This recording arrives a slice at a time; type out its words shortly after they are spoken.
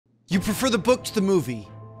You prefer the book to the movie.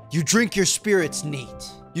 You drink your spirits neat.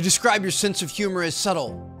 You describe your sense of humor as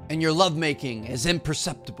subtle and your lovemaking as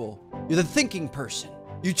imperceptible. You're the thinking person.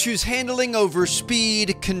 You choose handling over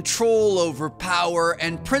speed, control over power,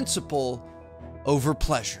 and principle over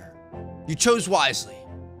pleasure. You chose wisely.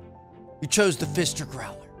 You chose the Fister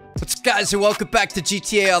Growler. What's up, guys, and welcome back to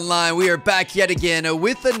GTA Online. We are back yet again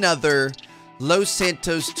with another Los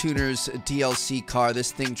Santos Tuners DLC car.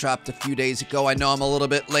 This thing dropped a few days ago. I know I'm a little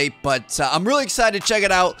bit late, but I'm really excited to check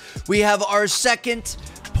it out. We have our second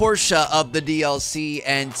Porsche of the DLC,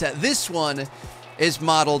 and this one is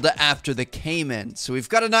modeled after the Cayman. So we've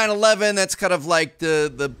got a 911 that's kind of like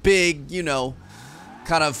the big, you know,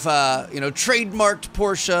 kind of, trademarked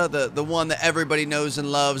Porsche, the one that everybody knows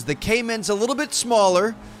and loves. The Cayman's a little bit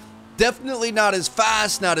smaller. Definitely not as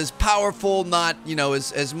fast, not as powerful, not, you know,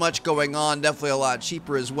 as much going on. Definitely a lot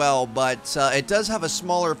cheaper as well, but it does have a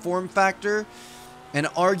smaller form factor and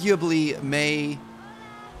arguably may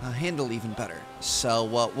handle even better. So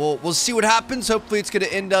we'll see what happens. Hopefully it's going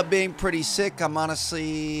to end up being pretty sick. I'm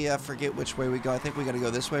honestly, I forget which way we go. I think we got to go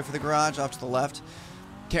this way for the garage, off to the left.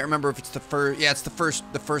 Can't remember if it's the first. Yeah, it's the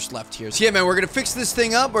first left here. So yeah, man, we're going to fix this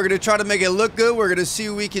thing up. We're going to try to make it look good. We're going to see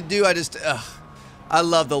what we can do. I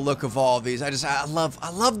love the look of all of these. I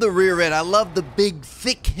love the rear end. I love the big,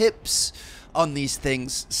 thick hips on these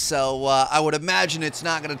things. So I would imagine it's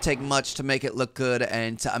not going to take much to make it look good.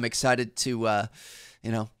 And I'm excited to,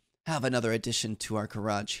 have another addition to our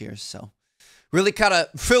garage here. So really kind of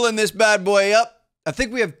filling this bad boy up. I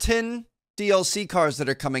think we have 10 DLC cars that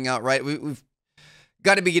are coming out, right? We've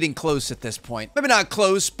got to be getting close at this point. Maybe not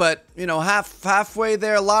close, but, you know, halfway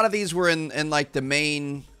there. A lot of these were in like the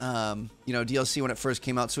main, DLC when it first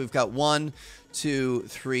came out. So we've got 1, 2,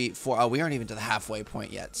 3, 4. Oh, we aren't even to the halfway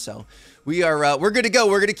point yet. So we are, we're good to go.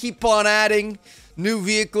 We're going to keep on adding new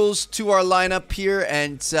vehicles to our lineup here.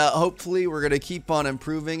 And hopefully we're going to keep on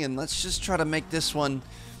improving. And let's just try to make this one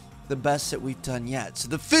the best that we've done yet. So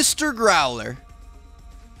the Fister Growler.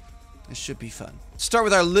 This should be fun. Start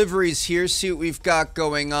with our liveries here, see what we've got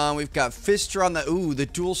going on. We've got Fister on the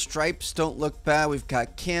dual stripes don't look bad. We've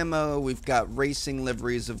got camo, we've got racing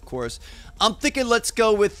liveries, of course. I'm thinking let's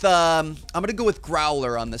go with, I'm going to go with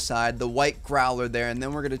Growler on the side, the white Growler there, and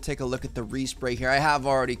then we're going to take a look at the respray here. I have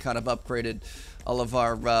already kind of upgraded all of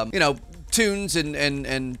our, tunes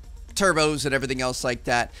and turbos and everything else like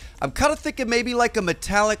that. I'm kind of thinking maybe like a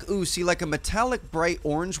metallic, like a metallic bright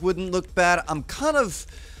orange wouldn't look bad.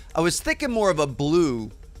 I was thinking more of a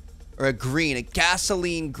blue or a green, a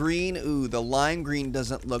gasoline green. Ooh, the lime green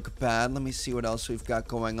doesn't look bad. Let me see what else we've got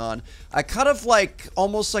going on. I kind of like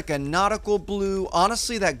almost like a nautical blue.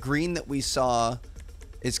 Honestly, that green that we saw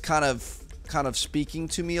is kind of speaking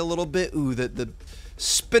to me a little bit. Ooh, the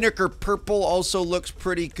Spinnaker purple also looks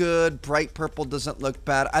pretty good. Bright purple doesn't look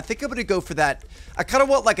bad. I think I'm gonna go for that. I kind of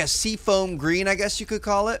want like a seafoam green, I guess you could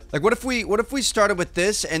call it. Like what if we started with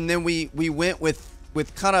this and then we went with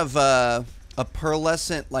kind of a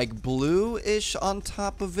pearlescent like blue-ish on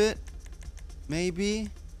top of it, maybe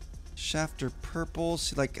shafter purple.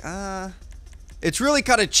 See, like it's really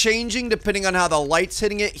kind of changing depending on how the light's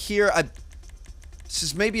hitting it here. This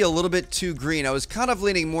is maybe a little bit too green. I was kind of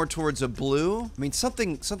leaning more towards a blue. I mean,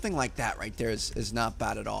 something like that right there is not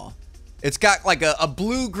bad at all. It's got like a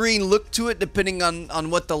blue-green look to it depending on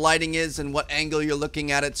what the lighting is and what angle you're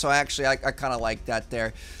looking at it. So actually, I kind of like that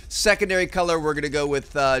there. Secondary color, we're going to go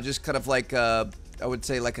with just kind of like, I would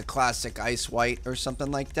say like a classic ice white or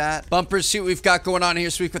something like that. Bumpers, see what we've got going on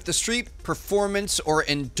here. So we've got the street performance or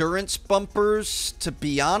endurance bumpers. To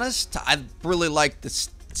be honest, I really like the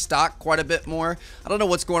stock quite a bit more. I don't know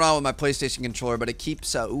what's going on with my PlayStation controller, but it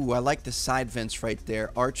keeps I like the side vents right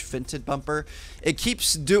there. Arch vented bumper. It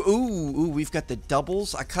keeps we've got the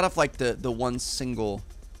doubles. I kind of like the one single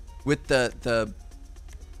with the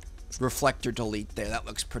reflector delete there. That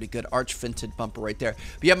looks pretty good. Arch vented bumper right there.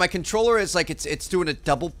 But yeah, my controller is like it's doing a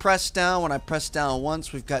double press down. When I press down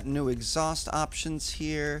once, we've got new exhaust options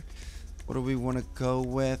here. What do we want to go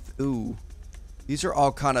with? Ooh, these are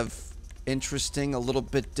all kind of interesting, a little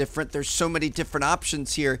bit different. There's so many different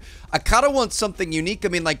options here. I kind of want something unique. I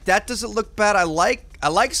mean, like that doesn't look bad. I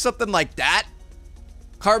like something like that.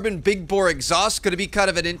 Carbon big bore exhaust could be kind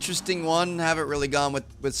of an interesting one. Haven't really gone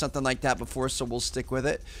with something like that before, so we'll stick with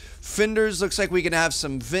it. Fenders, looks like we can have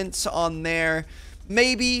some vents on there.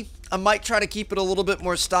 Maybe I might try to keep it a little bit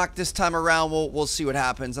more stock this time around. We'll see what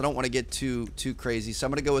happens. I don't want to get too crazy, so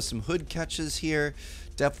I'm gonna go with some hood catches here.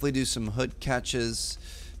 Definitely do some hood catches.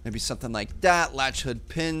 Maybe something like that. Latch hood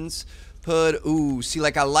pins. Hood. Ooh, see,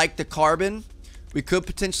 like I like the carbon. We could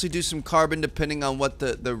potentially do some carbon depending on what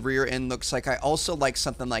the rear end looks like. I also like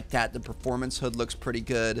something like that. The performance hood looks pretty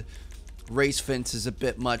good. Race fence is a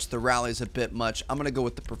bit much. The rally is a bit much. I'm going to go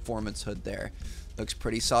with the performance hood there. Looks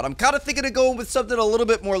pretty solid. I'm kind of thinking of going with something a little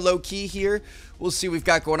bit more low-key here. We'll see what we've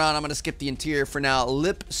got going on. I'm going to skip the interior for now.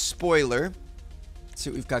 Lip spoiler. Let's see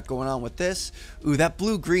what we've got going on with this. Ooh, that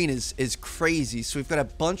blue-green is crazy. So we've got a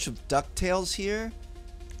bunch of ducktails here.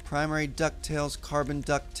 Primary ducktails, carbon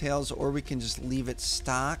ducktails, or we can just leave it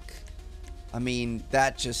stock. I mean,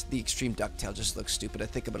 the extreme ducktail just looks stupid. I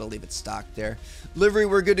think I'm going to leave it stock there. Livery,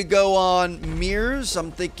 we're good to go on. Mirrors,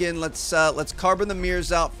 I'm thinking let's carbon the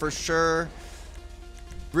mirrors out for sure.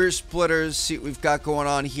 Rear splitters, see what we've got going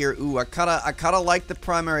on here. Ooh, I kind of like the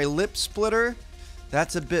primary lip splitter.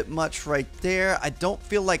 That's a bit much right there. I don't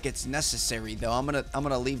feel like it's necessary though. I'm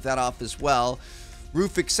gonna leave that off as well.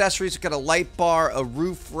 Roof accessories, we've got a light bar, a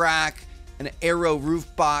roof rack, an aero roof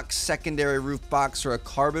box, secondary roof box, or a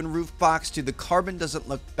carbon roof box. Dude, the carbon doesn't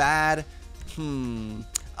look bad. I'm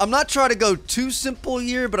not trying to go too simple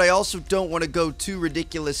here, but I also don't want to go too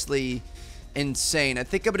ridiculously insane. I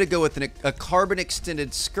think I'm going to go with a carbon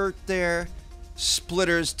extended skirt there.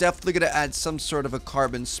 Splitters, definitely going to add some sort of a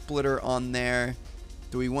carbon splitter on there.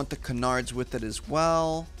 Do we want the canards with it as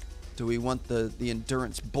well? Do we want the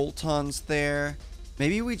endurance bolt-ons there?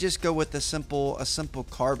 Maybe we just go with a simple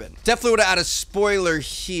carbon. Definitely would add a spoiler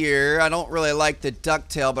here. I don't really like the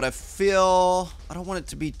ducktail, but I don't want it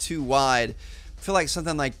to be too wide. I feel like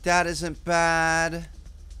something like that isn't bad.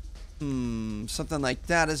 Something like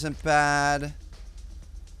that isn't bad. I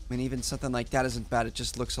mean, even something like that isn't bad. It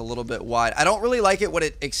just looks a little bit wide. I don't really like it when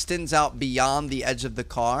it extends out beyond the edge of the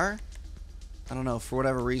car. I don't know, for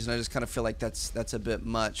whatever reason, I just kind of feel like that's a bit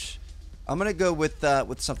much. I'm gonna go with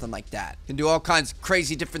something like that. Can do all kinds of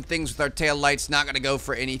crazy different things with our tail lights. Not gonna go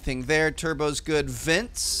for anything there. Turbo's good.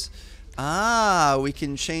 Vents. We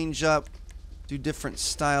can change up, do different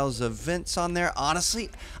styles of vents on there. Honestly,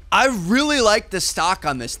 I really like the stock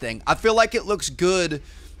on this thing. I feel like it looks good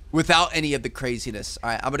without any of the craziness.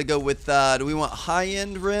 All right, I'm gonna go with. Do we want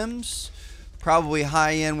high-end rims? Probably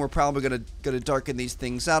high-end. We're probably gonna darken these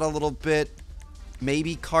things out a little bit.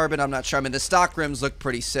 Maybe carbon, I'm not sure. I mean, the stock rims look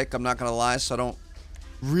pretty sick, I'm not going to lie, so I don't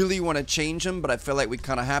really want to change them, but I feel like we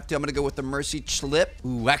kind of have to. I'm going to go with the Mercy Chlip.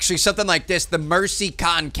 Ooh, actually, something like this, the Mercy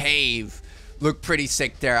Concave. Look pretty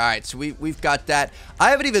sick there. All right, so we've got that.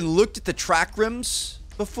 I haven't even looked at the track rims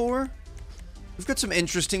before. We've got some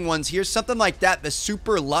interesting ones here. Something like that, the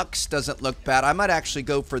Super Luxe doesn't look bad. I might actually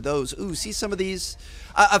go for those. Ooh, see some of these?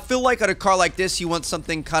 I feel like on a car like this, you want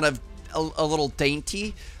something kind of a little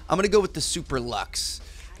dainty. I'm going to go with the Super Luxe.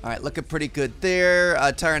 All right, looking pretty good there.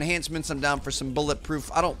 Tire enhancements, I'm down for some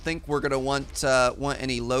bulletproof. I don't think we're going to want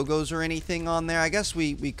any logos or anything on there. I guess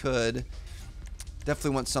we could.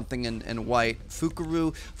 Definitely want something in white.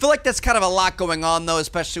 Fukaru. I feel like that's kind of a lot going on, though,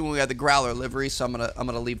 especially when we have the Growler livery, so I'm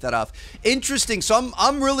gonna leave that off. Interesting. So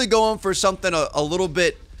I'm really going for something a little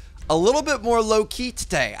bit more low-key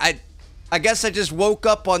today. I guess I just woke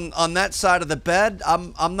up on that side of the bed.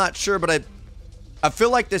 I'm not sure, but I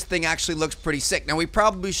feel like this thing actually looks pretty sick. Now, we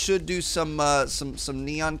probably should do some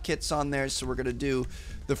neon kits on there, so we're going to do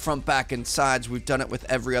the front, back, and sides. We've done it with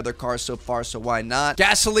every other car so far, so why not?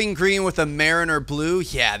 Gasoline green with a Mariner blue.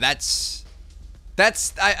 Yeah,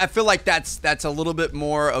 I feel like that's a little bit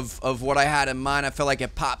more of what I had in mind. I feel like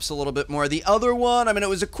it pops a little bit more. The other one, I mean, it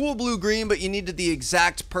was a cool blue-green, but you needed the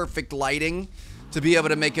exact perfect lighting to be able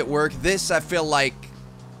to make it work. This, I feel like,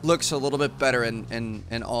 looks a little bit better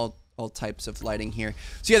in all types of lighting here.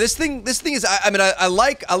 So yeah, this thing is, I mean, I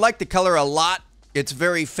like the color a lot. It's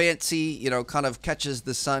very fancy, you know, kind of catches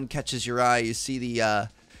the sun, catches your eye. You see the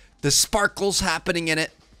sparkles happening in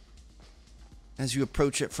it as you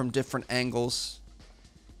approach it from different angles.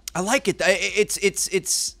 I like it.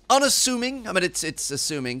 It's unassuming. I mean, it's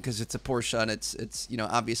assuming because it's a Porsche and it's you know,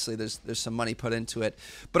 obviously there's some money put into it,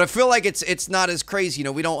 but I feel like it's not as crazy. You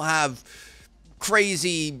know, we don't have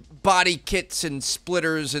crazy body kits and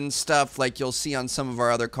splitters and stuff like you'll see on some of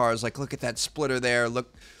our other cars. Like, look at that splitter there. Look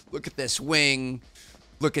at this wing.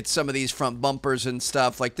 Look at some of these front bumpers and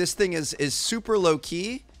stuff. Like, this thing is super low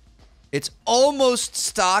key. It's almost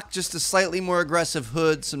stock, just a slightly more aggressive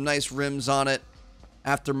hood, some nice rims on it,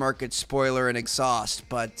 aftermarket spoiler and exhaust.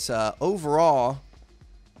 But overall,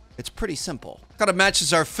 it's pretty simple. Kind of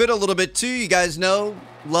matches our fit a little bit too. You guys know,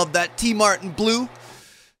 love that T Martin blue.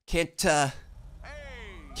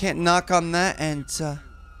 Can't knock on that, and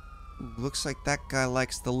looks like that guy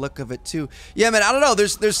likes the look of it too. Yeah, man, I don't know.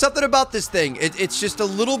 There's something about this thing. It's just a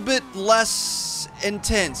little bit less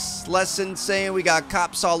intense, less insane. We got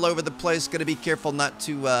cops all over the place. Gotta be careful not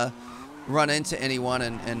to run into anyone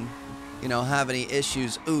and you know, have any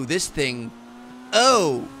issues. Ooh, this thing.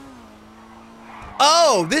 Oh.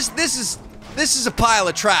 Oh, this is a pile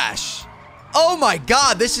of trash. Oh my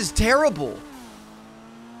God, this is terrible.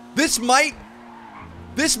 This might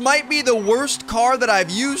be the worst car that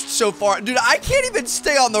I've used so far. Dude, I can't even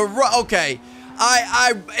stay on the road. Okay,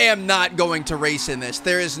 I am not going to race in this.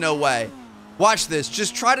 There is no way. Watch this.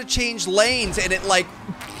 Just try to change lanes and it like,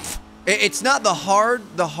 it's not the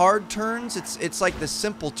hard turns. It's like the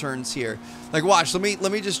simple turns here. Like watch, let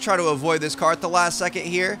me just try to avoid this car at the last second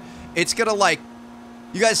here. It's gonna like,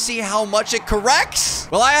 you guys see how much it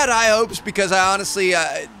corrects? Well, I had high hopes because I honestly,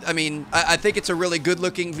 I mean, I think it's a really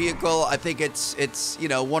good-looking vehicle. I think it's you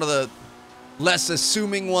know, one of the less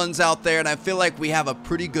assuming ones out there, and I feel like we have a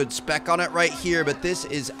pretty good spec on it right here, but this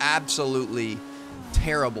is absolutely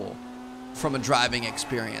terrible from a driving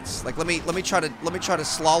experience. Like, let me try to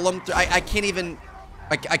slalom through. I can't even,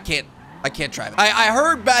 I can't drive it. I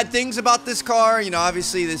heard bad things about this car. You know,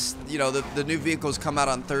 obviously this, you know, the new vehicles come out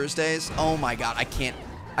on Thursdays. Oh my God, I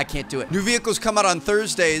can't do it. New vehicles come out on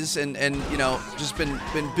Thursdays and you know, just been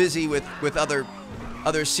busy with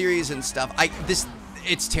other series and stuff.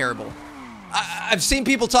 It's terrible. I've seen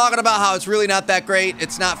people talking about how it's really not that great.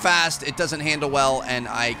 It's not fast. It doesn't handle well, and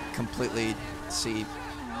I completely see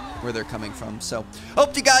where they're coming from. So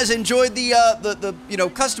hope you guys enjoyed the you know,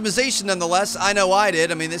 customization nonetheless. I know I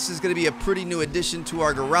did. I mean, this is going to be a pretty new addition to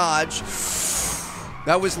our garage.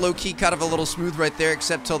 That was low-key kind of a little smooth right there,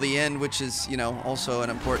 except till the end, which is, you know, also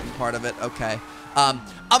an important part of it. Okay, I'm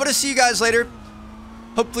gonna see you guys later.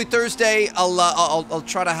 Hopefully Thursday, I'll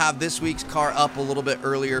try to have this week's car up a little bit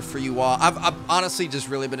earlier for you all. I've honestly just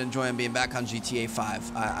really been enjoying being back on GTA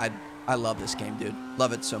 5. I love this game, dude.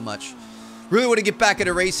 Love it so much. Really want to get back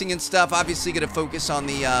into racing and stuff. Obviously going to focus on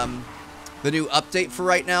the new update for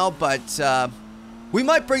right now, but we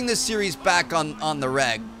might bring this series back on the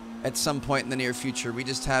reg at some point in the near future. We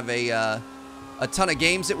just have a ton of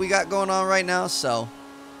games that we got going on right now, so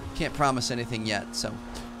can't promise anything yet. So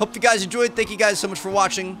hope you guys enjoyed. Thank you guys so much for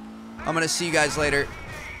watching. I'm going to see you guys later.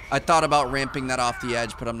 I thought about ramping that off the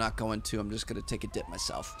edge, but I'm not going to. I'm just going to take a dip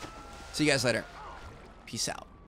myself. See you guys later. Peace out.